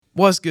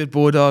What's good,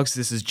 Bulldogs?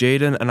 This is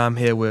Jaden, and I'm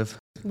here with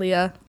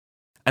Leah.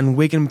 And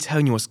we're going to be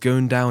telling you what's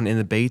going down in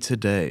the Bay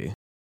today.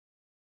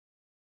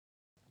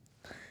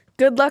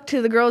 Good luck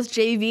to the girls'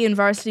 JV and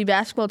varsity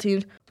basketball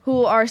teams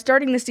who are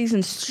starting the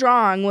season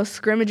strong with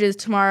scrimmages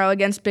tomorrow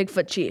against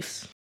Bigfoot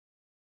Chiefs.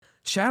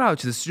 Shout out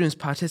to the students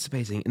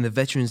participating in the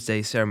Veterans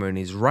Day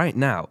ceremonies right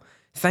now.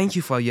 Thank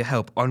you for your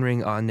help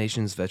honoring our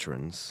nation's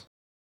veterans.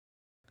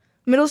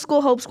 Middle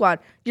School Hope Squad,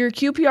 your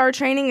QPR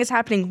training is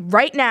happening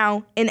right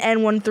now in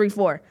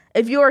N134.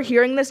 If you are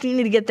hearing this, you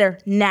need to get there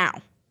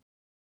now.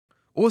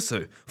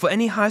 Also, for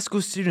any high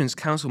school students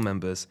council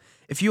members,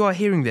 if you are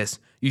hearing this,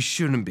 you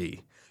shouldn't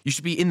be. You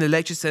should be in the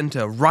lecture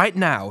center right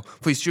now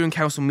for your student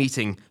council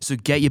meeting, so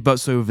get your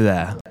butts over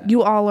there.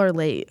 You all are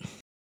late.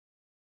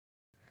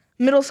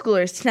 Middle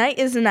schoolers, tonight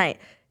is the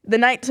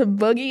night to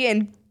boogie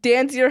and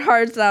dance your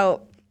hearts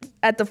out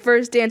at the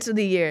first dance of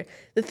the year.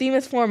 The theme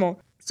is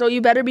formal, so you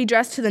better be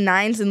dressed to the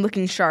nines and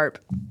looking sharp.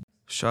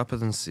 Sharper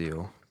than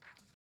steel.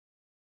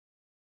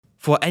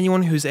 For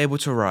anyone who's able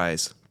to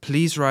rise,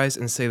 please rise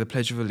and say the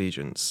Pledge of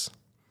Allegiance.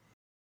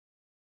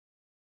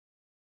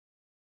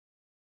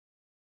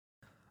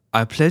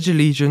 I pledge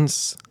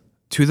allegiance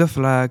to the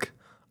flag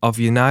of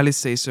the United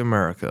States of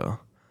America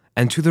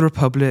and to the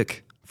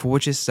republic for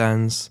which it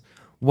stands,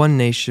 one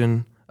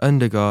nation,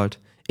 under God,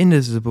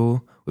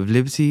 indivisible, with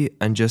liberty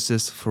and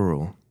justice for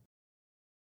all.